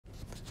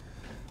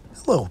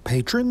Hello,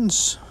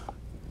 patrons.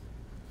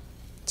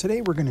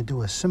 Today we're going to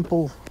do a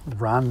simple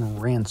Ron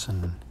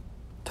Ranson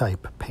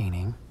type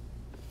painting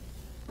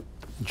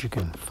that you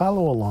can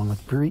follow along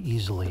with very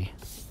easily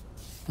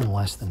in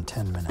less than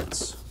 10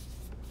 minutes.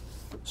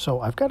 So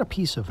I've got a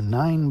piece of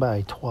 9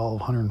 by 12,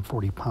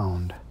 140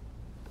 pound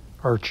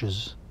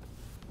arches,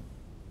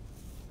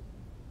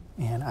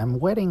 and I'm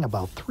wetting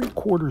about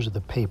 3/4 of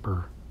the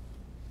paper,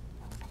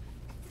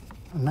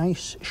 a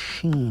nice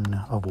sheen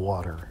of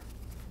water.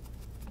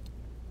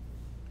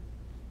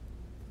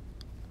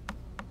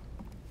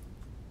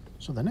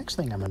 So the next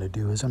thing I'm going to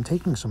do is I'm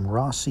taking some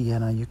raw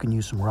sienna. You can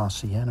use some raw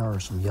sienna or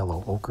some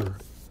yellow ochre.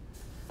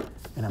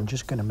 And I'm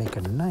just going to make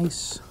a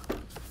nice,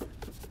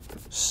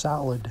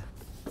 solid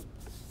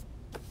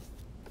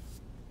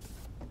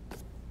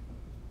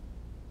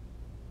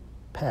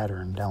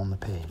pattern down the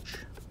page.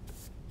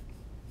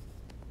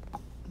 A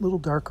little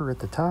darker at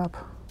the top,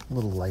 a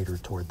little lighter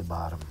toward the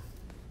bottom.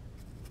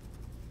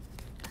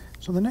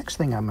 So the next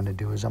thing I'm going to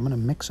do is I'm going to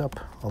mix up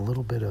a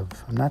little bit of,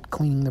 I'm not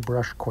cleaning the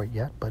brush quite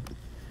yet, but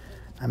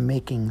I'm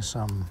taking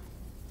some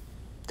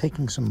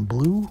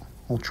blue,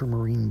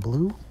 ultramarine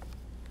blue,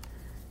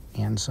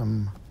 and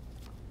some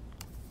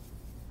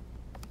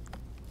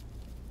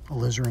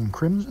alizarin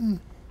crimson,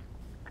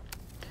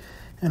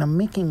 and I'm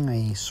making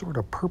a sort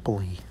of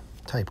purpley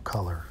type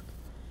color,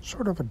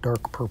 sort of a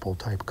dark purple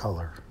type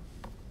color.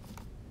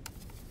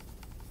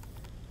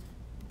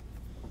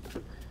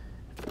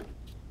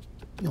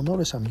 You'll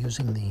notice I'm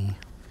using the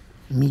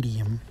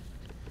medium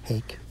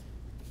hake.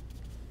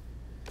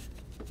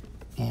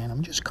 And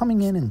I'm just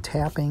coming in and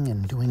tapping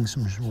and doing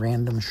some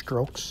random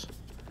strokes,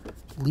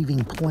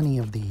 leaving plenty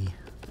of the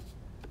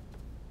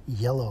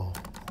yellow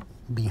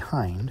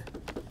behind,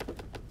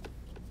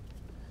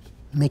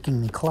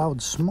 making the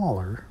clouds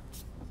smaller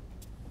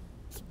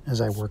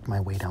as I work my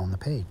way down the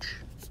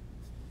page.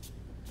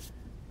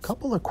 A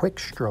couple of quick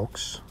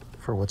strokes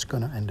for what's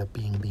going to end up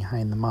being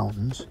behind the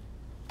mountains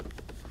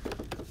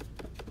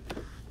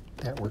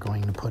that we're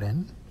going to put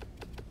in.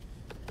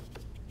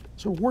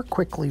 So work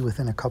quickly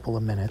within a couple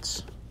of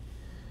minutes.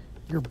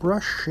 Your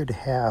brush should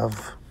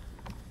have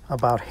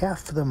about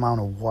half the amount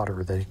of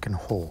water that it can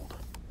hold.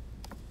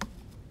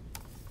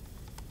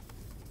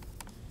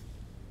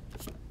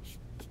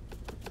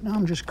 Now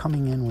I'm just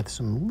coming in with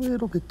some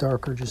little bit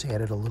darker, just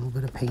added a little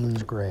bit of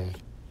Payne's gray.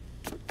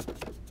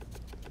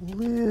 A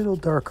little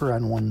darker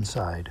on one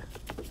side.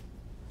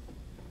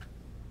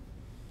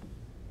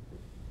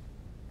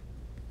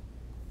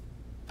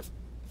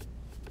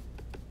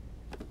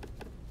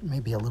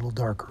 Maybe a little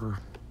darker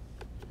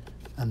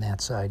on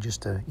that side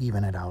just to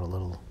even it out a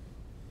little.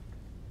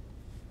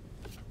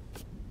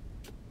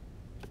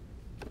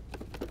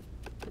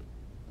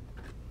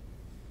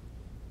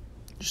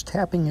 Just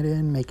tapping it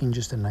in, making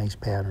just a nice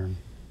pattern.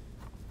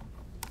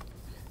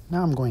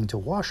 Now I'm going to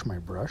wash my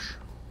brush,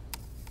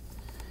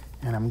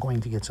 and I'm going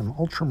to get some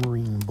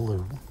ultramarine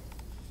blue.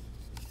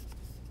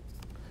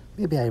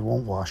 Maybe I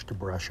won't wash the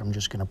brush. I'm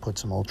just going to put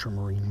some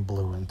ultramarine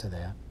blue into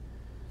that,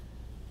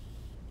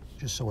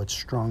 just so it's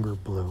stronger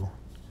blue.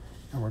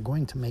 And we're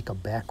going to make a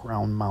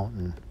background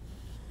mountain,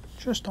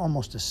 just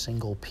almost a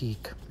single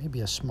peak, maybe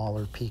a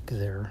smaller peak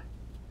there.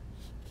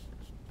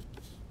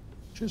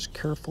 Just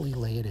carefully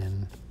lay it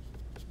in.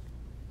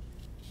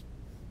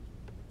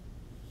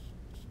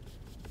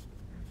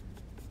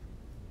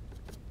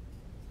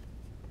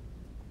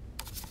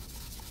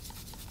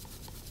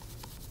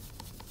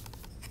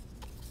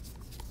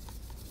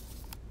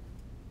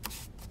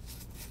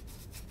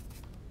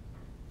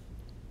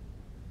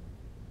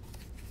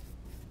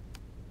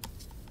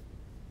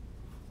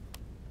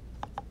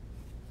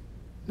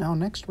 Now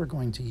next we're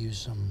going to use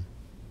some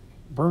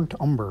burnt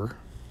umber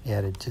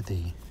added to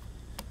the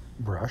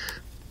brush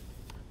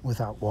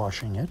without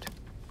washing it.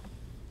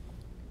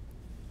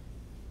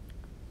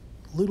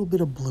 A little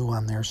bit of blue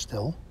on there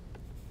still,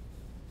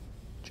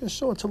 just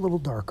so it's a little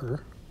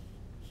darker.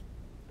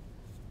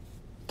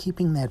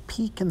 Keeping that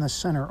peak in the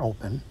center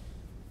open,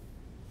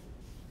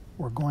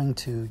 we're going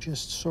to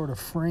just sort of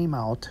frame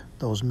out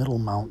those middle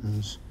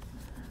mountains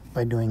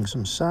by doing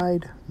some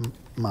side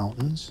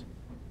mountains.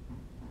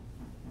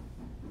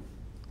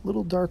 A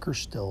little darker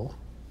still.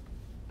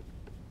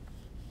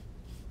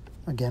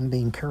 Again,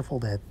 being careful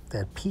that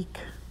that peak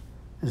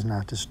is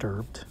not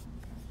disturbed.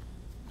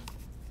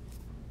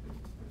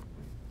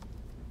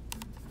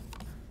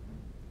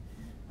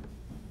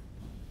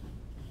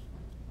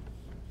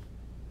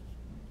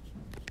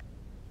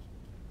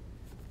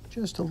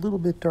 Just a little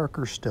bit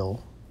darker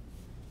still.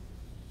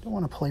 Don't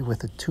want to play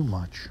with it too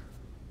much.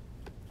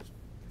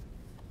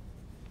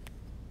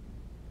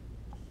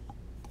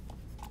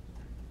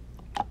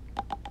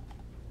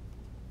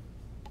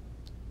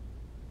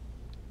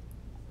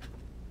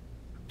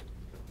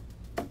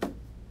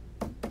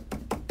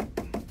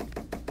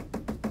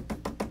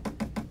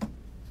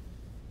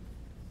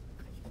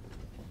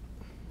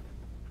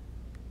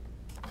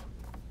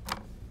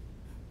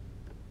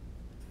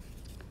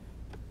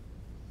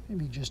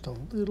 Maybe just a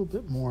little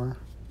bit more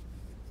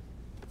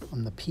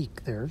on the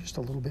peak there, just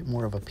a little bit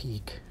more of a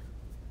peak.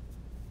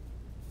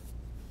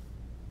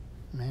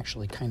 I'm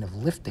actually kind of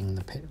lifting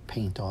the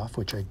paint off,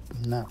 which I'm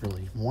not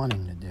really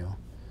wanting to do.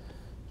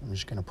 I'm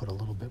just going to put a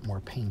little bit more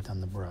paint on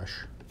the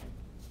brush,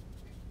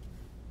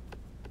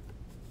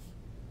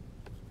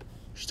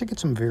 just to get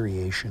some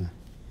variation.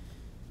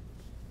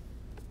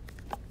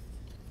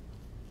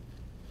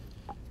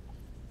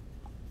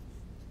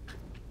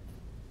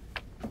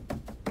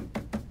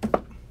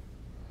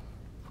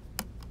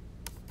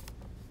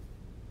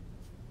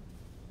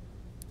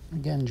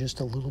 Again, just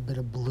a little bit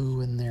of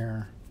blue in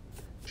there,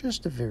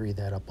 just to vary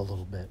that up a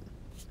little bit.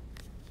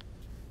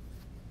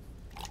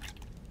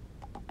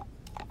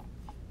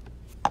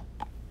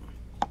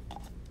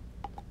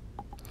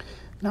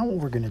 Now what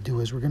we're going to do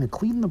is we're going to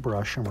clean the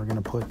brush, and we're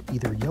going to put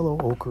either yellow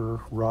ochre,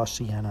 raw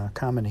sienna, a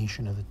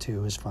combination of the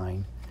two is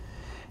fine.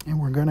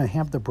 And we're going to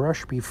have the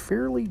brush be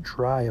fairly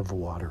dry of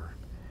water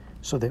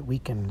so that we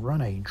can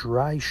run a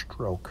dry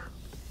stroke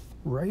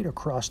right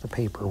across the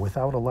paper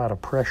without a lot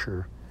of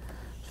pressure,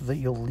 so that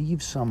you'll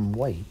leave some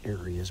white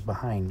areas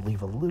behind,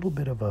 leave a little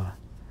bit of a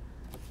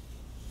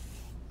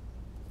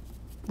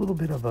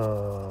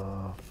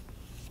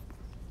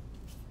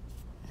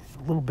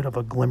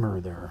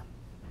glimmer there,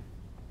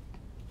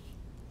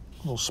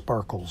 little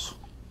sparkles.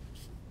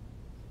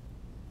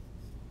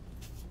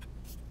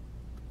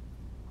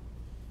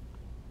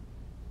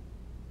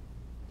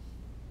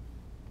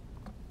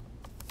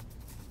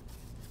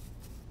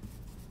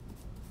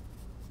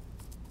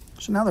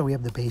 So now that we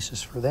have the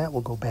basis for that,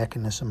 we'll go back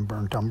into some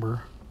burnt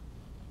umber.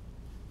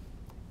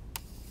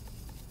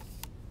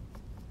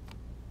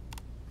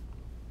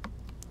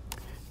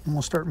 And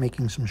we'll start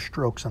making some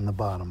strokes on the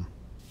bottom.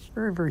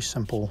 Very, very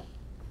simple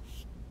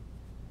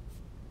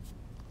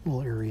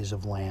little areas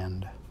of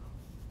land,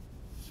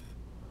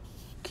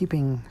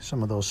 keeping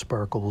some of those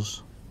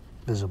sparkles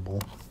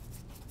visible.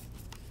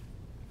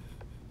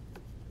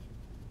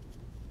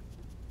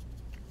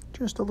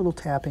 Just a little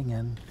tapping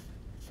in.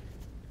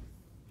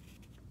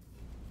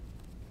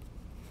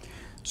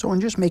 So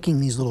in just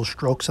making these little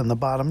strokes on the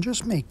bottom,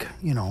 just make,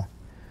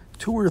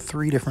 2 or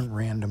 3 different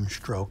random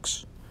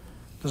strokes.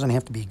 Doesn't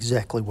have to be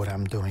exactly what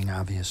I'm doing,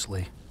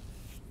 obviously.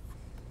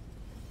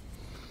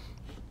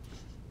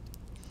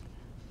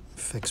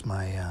 Fix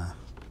my,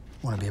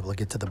 want to be able to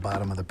get to the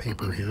bottom of the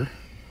paper here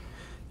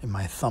in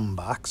my thumb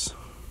box.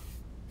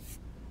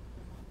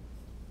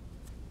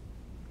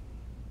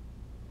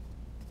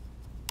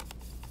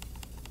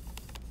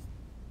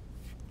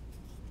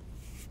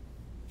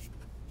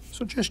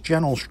 So just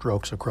gentle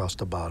strokes across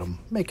the bottom.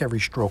 Make every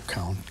stroke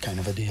count, kind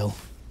of a deal.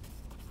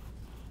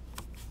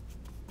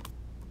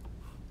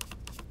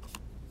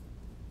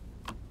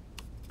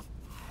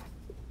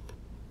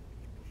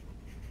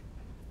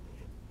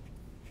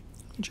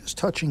 Just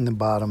touching the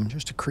bottom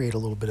just to create a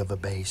little bit of a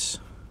base.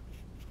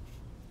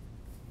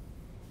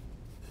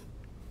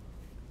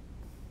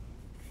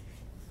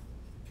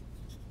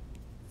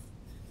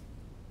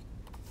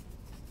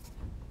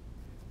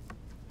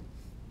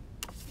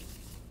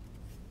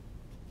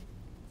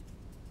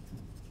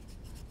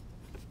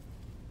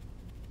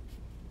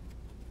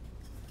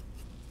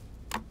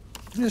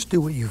 Just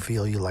do what you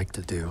feel you like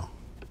to do.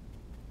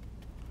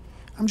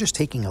 I'm just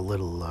taking a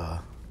little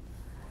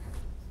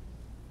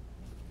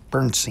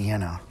burnt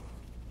sienna,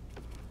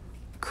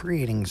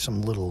 creating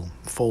some little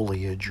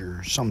foliage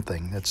or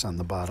something that's on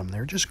the bottom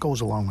there. Just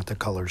goes along with the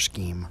color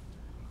scheme.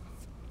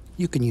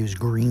 You can use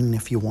green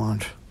if you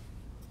want.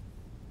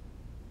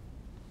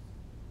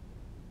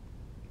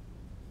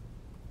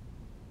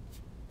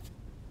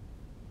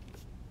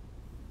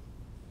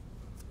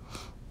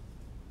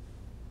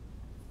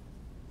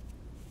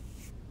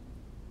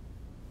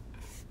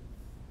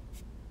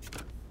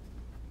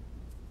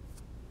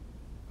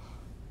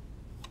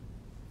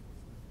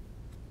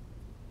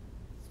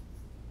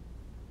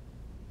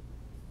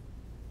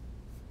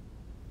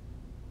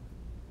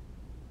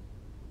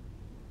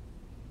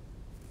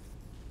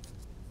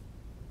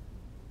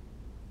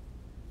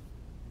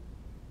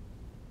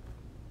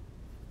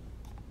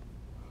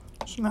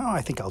 So now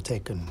I think I'll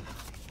take and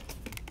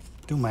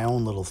do my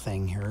own little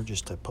thing here,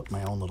 just to put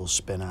my own little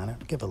spin on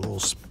it. Give it a little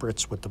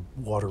spritz with the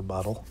water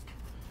bottle.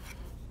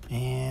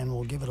 And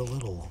we'll give it a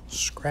little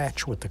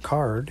scratch with the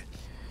card,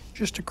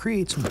 just to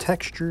create some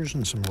textures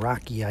and some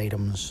rocky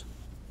items,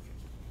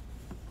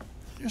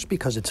 just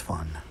because it's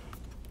fun.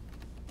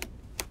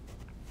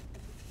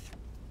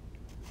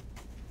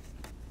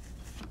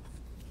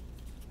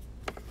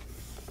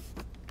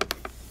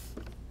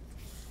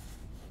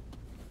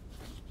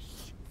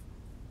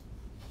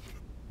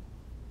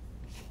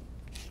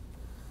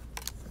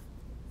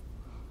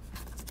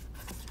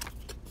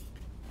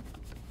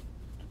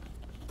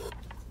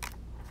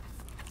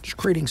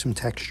 Creating some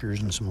textures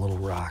and some little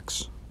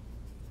rocks.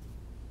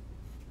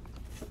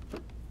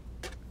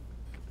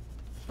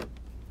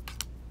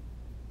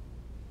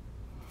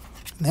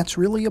 And that's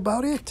really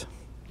about it.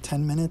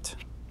 10-minute,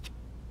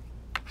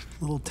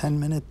 little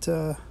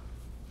 10-minute,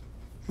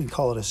 we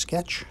call it a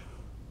sketch.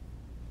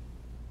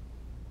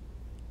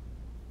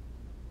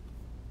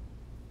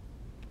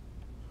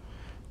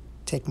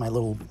 Take my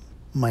little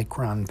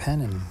micron pen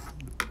and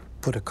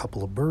put a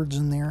couple of birds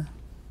in there.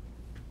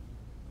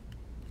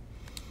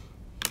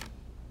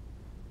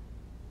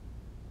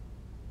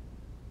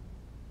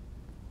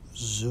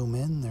 zoom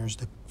in. There's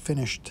the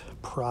finished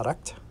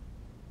product.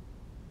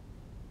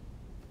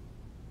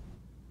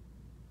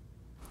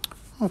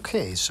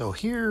 Okay, so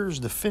here's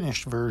the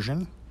finished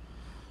version,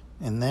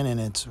 and then in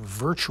its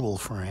virtual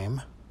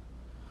frame,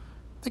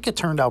 I think it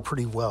turned out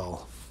pretty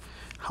well.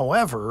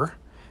 However,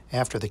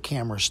 after the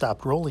camera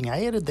stopped rolling,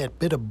 I added that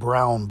bit of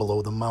brown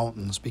below the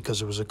mountains because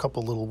there was a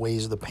couple little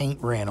ways the paint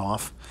ran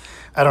off.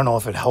 I don't know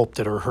if it helped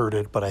it or hurt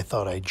it, but I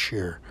thought I'd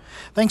share.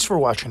 Thanks for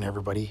watching,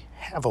 everybody.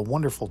 Have a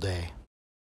wonderful day.